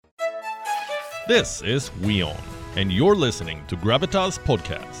This is WION, and you're listening to Gravitas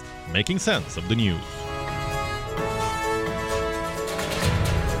podcast, making sense of the news.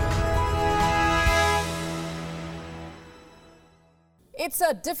 It's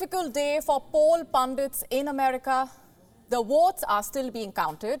a difficult day for poll pundits in America. The votes are still being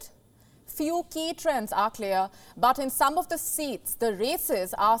counted. Few key trends are clear, but in some of the seats, the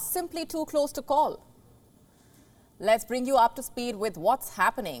races are simply too close to call. Let's bring you up to speed with what's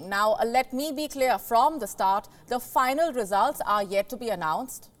happening. Now, let me be clear from the start, the final results are yet to be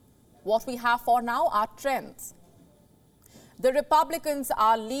announced. What we have for now are trends. The Republicans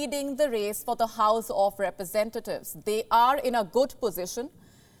are leading the race for the House of Representatives. They are in a good position.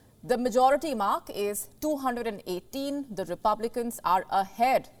 The majority mark is 218. The Republicans are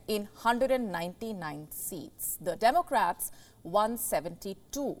ahead in 199 seats. The Democrats,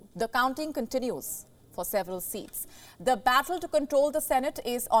 172. The counting continues for several seats. The battle to control the Senate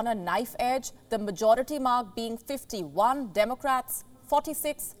is on a knife edge, the majority mark being 51, Democrats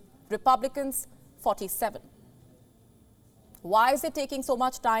 46, Republicans 47. Why is it taking so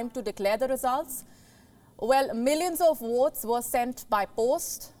much time to declare the results? Well, millions of votes were sent by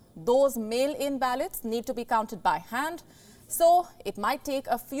post. Those mail-in ballots need to be counted by hand, so it might take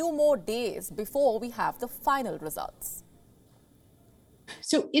a few more days before we have the final results.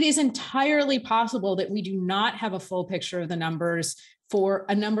 So it is entirely possible that we do not have a full picture of the numbers for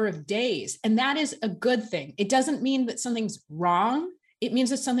a number of days. And that is a good thing. It doesn't mean that something's wrong. It means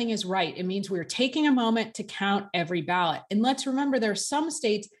that something is right. It means we're taking a moment to count every ballot. And let's remember, there are some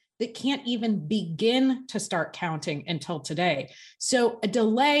states that can't even begin to start counting until today. So a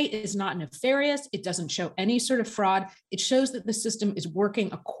delay is not nefarious. It doesn't show any sort of fraud. It shows that the system is working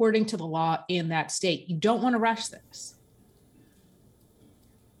according to the law in that state. You don't want to rush this.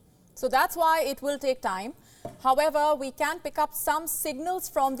 So that's why it will take time. However, we can pick up some signals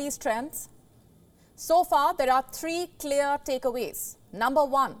from these trends. So far, there are three clear takeaways. Number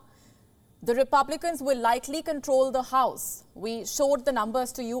one, the Republicans will likely control the House. We showed the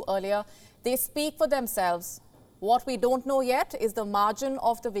numbers to you earlier. They speak for themselves. What we don't know yet is the margin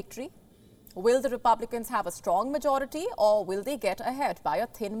of the victory. Will the Republicans have a strong majority, or will they get ahead by a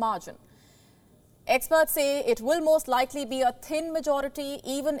thin margin? Experts say it will most likely be a thin majority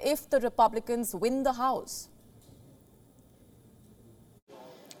even if the Republicans win the House.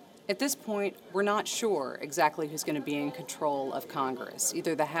 At this point, we're not sure exactly who's going to be in control of Congress,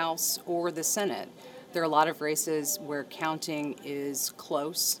 either the House or the Senate. There are a lot of races where counting is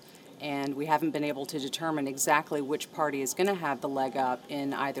close, and we haven't been able to determine exactly which party is going to have the leg up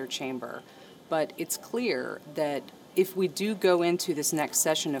in either chamber. But it's clear that if we do go into this next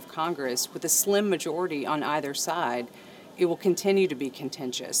session of Congress with a slim majority on either side, it will continue to be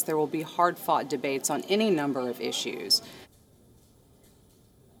contentious. There will be hard-fought debates on any number of issues.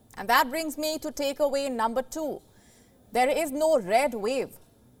 And that brings me to takeaway number two. There is no red wave.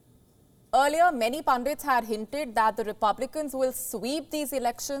 Earlier, many pundits had hinted that the Republicans will sweep these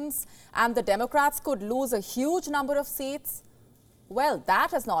elections and the Democrats could lose a huge number of seats. Well,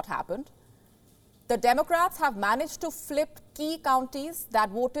 that has not happened. The Democrats have managed to flip key counties that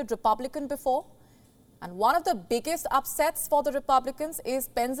voted Republican before. And one of the biggest upsets for the Republicans is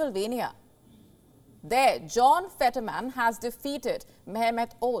Pennsylvania. There, John Fetterman has defeated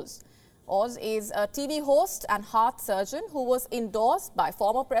Mehmet Oz. Oz is a TV host and heart surgeon who was endorsed by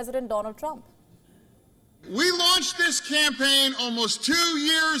former President Donald Trump. We launched this campaign almost 2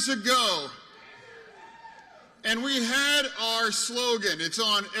 years ago. And we had our slogan. It's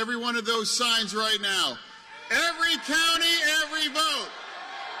on every one of those signs right now. Every county, every vote.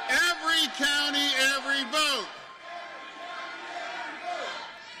 Every county, every vote.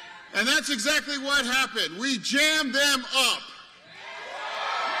 And that's exactly what happened. We jammed them up.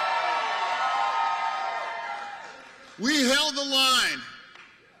 We held the line.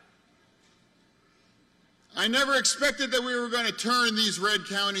 I never expected that we were going to turn these red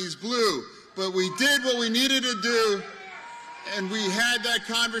counties blue. But we did what we needed to do, and we had that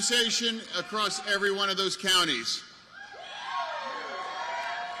conversation across every one of those counties.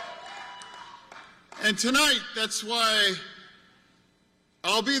 And tonight, that's why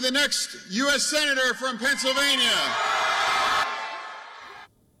I'll be the next U.S. Senator from Pennsylvania.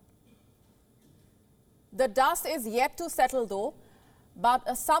 The dust is yet to settle, though,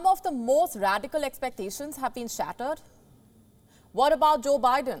 but some of the most radical expectations have been shattered. What about Joe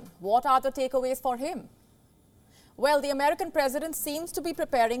Biden? What are the takeaways for him? Well, the American president seems to be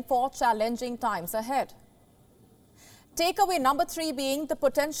preparing for challenging times ahead. Takeaway number three being the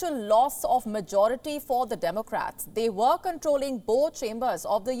potential loss of majority for the Democrats. They were controlling both chambers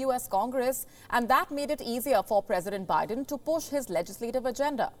of the U.S. Congress, and that made it easier for President Biden to push his legislative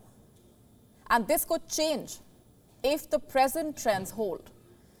agenda. And this could change if the present trends hold.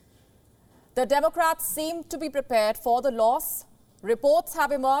 The Democrats seem to be prepared for the loss. Reports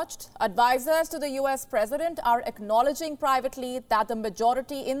have emerged. Advisors to the US president are acknowledging privately that the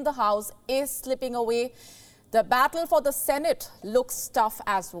majority in the House is slipping away. The battle for the Senate looks tough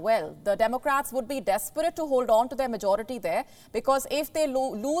as well. The Democrats would be desperate to hold on to their majority there because if they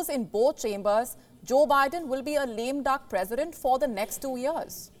lose in both chambers, Joe Biden will be a lame duck president for the next 2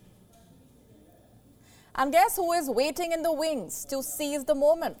 years. And guess who is waiting in the wings to seize the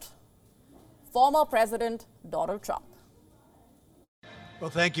moment? Former President Donald Trump. Well,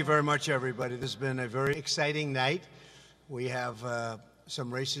 thank you very much, everybody. This has been a very exciting night. We have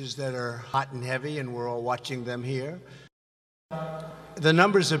some races that are hot and heavy, and we're all watching them here. The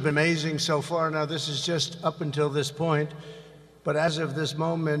numbers have been amazing so far. Now, this is just up until this point. But as of this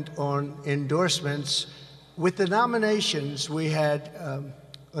moment on endorsements, with the nominations, we had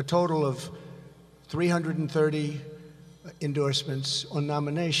a total of 330 endorsements on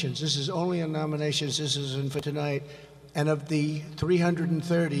nominations. This is only on nominations. This isn't for tonight. And of the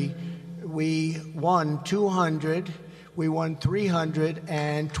 330, we won 200. We won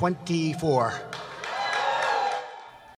 324.